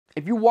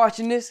If you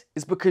watching this,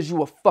 it's because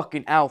you a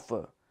fucking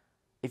alpha.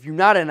 If you're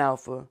not an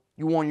alpha,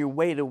 you on your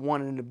way to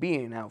wanting to be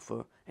an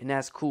alpha, and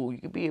that's cool. You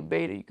could be a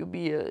beta, you could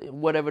be a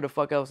whatever the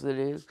fuck else it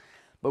is.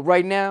 But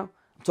right now,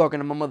 I'm talking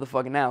to my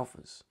motherfucking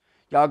alphas.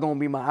 Y'all gonna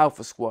be my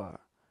alpha squad.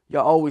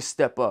 Y'all always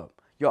step up.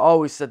 Y'all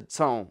always set the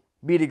tone.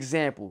 Be the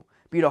example.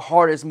 Be the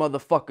hardest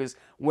motherfuckers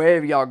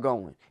wherever y'all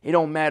going. It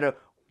don't matter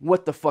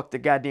what the fuck the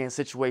goddamn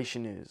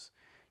situation is.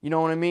 You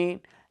know what I mean?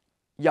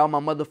 Y'all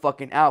my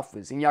motherfucking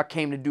alphas, and y'all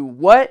came to do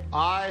what?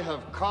 I have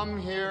come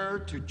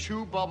here to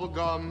chew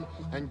bubblegum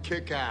and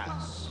kick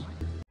ass.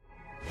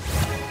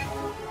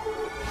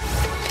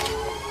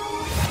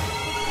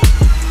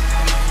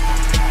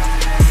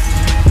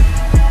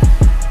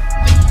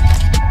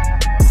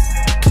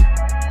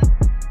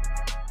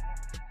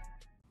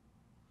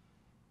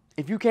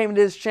 If you came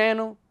to this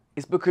channel,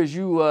 it's because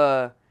you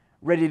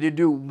ready to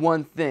do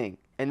one thing.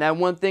 And that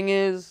one thing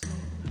is...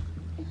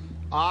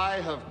 I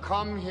have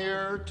come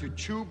here to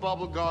chew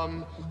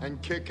bubblegum and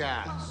kick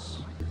ass.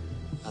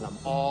 And I'm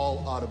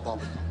all out of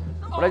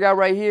bubblegum. What I got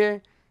right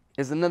here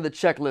is another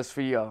checklist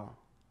for y'all.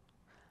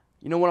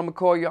 You know what I'm gonna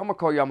call you? I'm gonna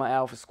call y'all my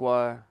alpha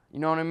squad. You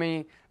know what I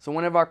mean? So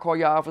whenever I call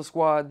y'all alpha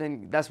squad,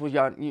 then that's what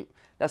y'all,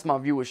 that's my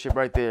viewership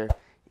right there.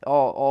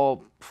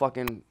 All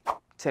fucking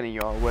 10 of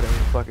y'all, whatever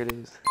the fuck it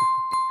is.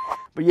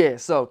 But yeah,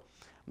 so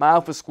my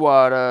alpha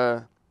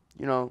squad,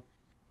 you know,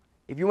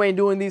 if you ain't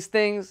doing these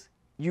things,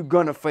 you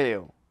gonna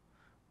fail.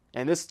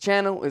 And this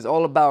channel is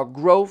all about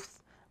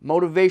growth,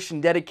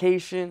 motivation,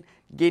 dedication,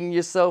 getting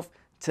yourself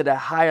to the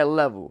higher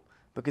level.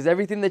 Because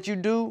everything that you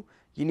do,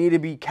 you need to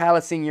be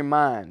callousing your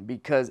mind.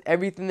 Because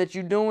everything that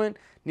you're doing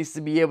needs to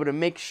be able to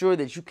make sure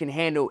that you can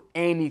handle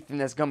anything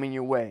that's coming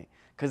your way.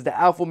 Because the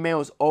alpha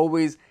male is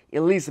always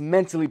at least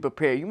mentally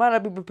prepared. You might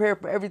not be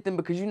prepared for everything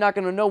because you're not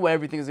going to know what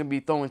everything is going to be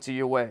thrown to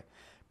your way.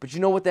 But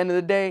you know, at the end of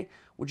the day,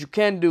 what you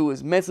can do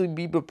is mentally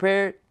be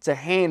prepared to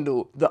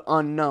handle the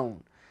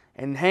unknown.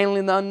 And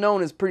handling the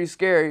unknown is pretty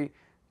scary,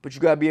 but you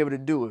got to be able to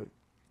do it.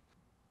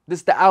 This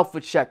is the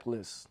alpha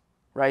checklist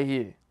right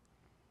here.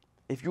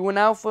 If you're an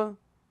alpha,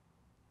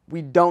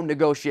 we don't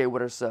negotiate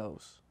with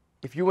ourselves.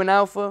 If you're an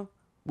alpha,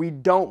 we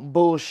don't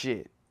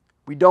bullshit.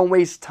 We don't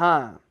waste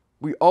time.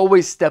 We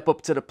always step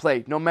up to the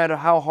plate, no matter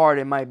how hard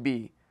it might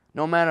be.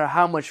 No matter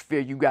how much fear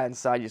you got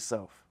inside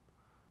yourself.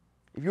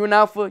 If you're an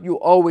alpha, you're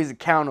always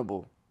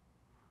accountable.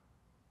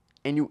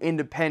 And you're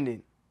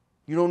independent.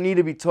 You don't need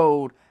to be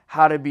told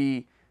how to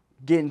be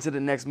getting to the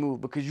next move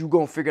because you're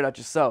going to figure it out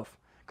yourself.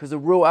 Because the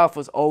real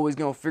alpha is always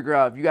going to figure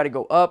out if you got to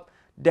go up,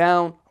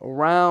 down,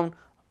 around,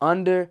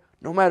 under,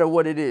 no matter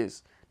what it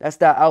is. That's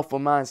that alpha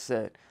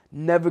mindset.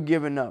 Never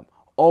giving up.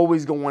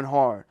 Always going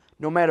hard.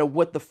 No matter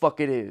what the fuck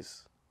it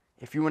is.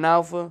 If you're an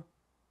alpha,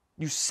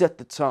 you set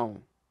the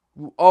tone.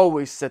 You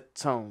always set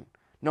the tone.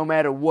 No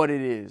matter what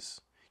it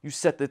is. You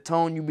set the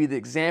tone. You be the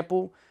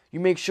example. You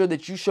make sure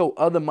that you show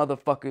other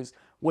motherfuckers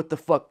what the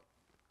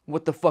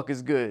fuck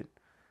is good.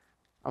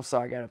 I'm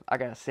sorry, I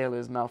gotta sail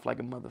his mouth like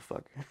a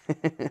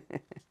motherfucker.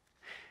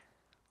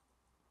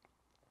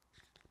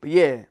 But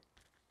yeah,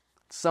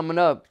 summing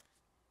up,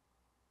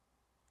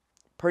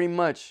 pretty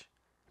much,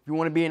 if you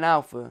want to be an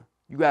alpha,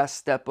 you gotta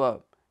step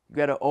up. You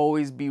gotta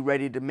always be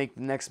ready to make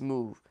the next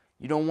move.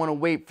 You don't want to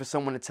wait for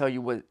someone to tell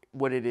you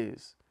what it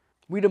is.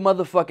 We the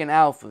motherfucking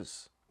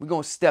alphas. We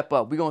gonna step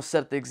up. We gonna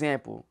set the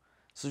example.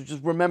 So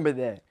just remember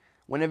that.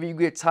 Whenever you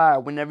get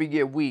tired, whenever you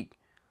get weak,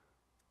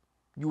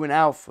 you an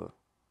alpha.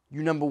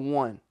 You number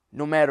one,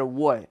 no matter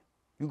what.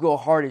 You go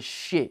hard as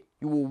shit.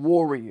 You a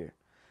warrior.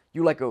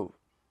 You like,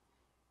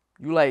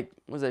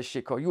 what's that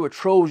shit called? You a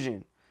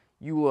Trojan.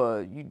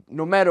 You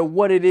no matter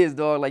what it is,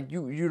 dog, like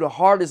you the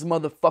hardest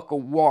motherfucker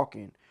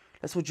walking.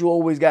 That's what you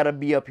always gotta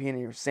be up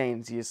here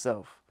saying to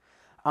yourself.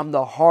 I'm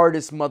the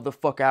hardest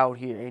motherfucker out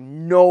here. Ain't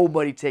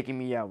nobody taking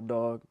me out,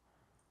 dog.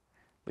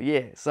 But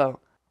yeah,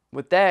 so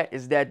with that,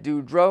 it's that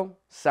dude Dro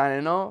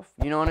signing off.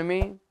 You know what I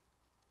mean?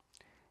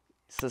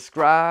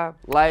 Subscribe,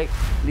 like,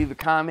 leave a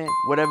comment,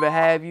 whatever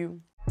have you.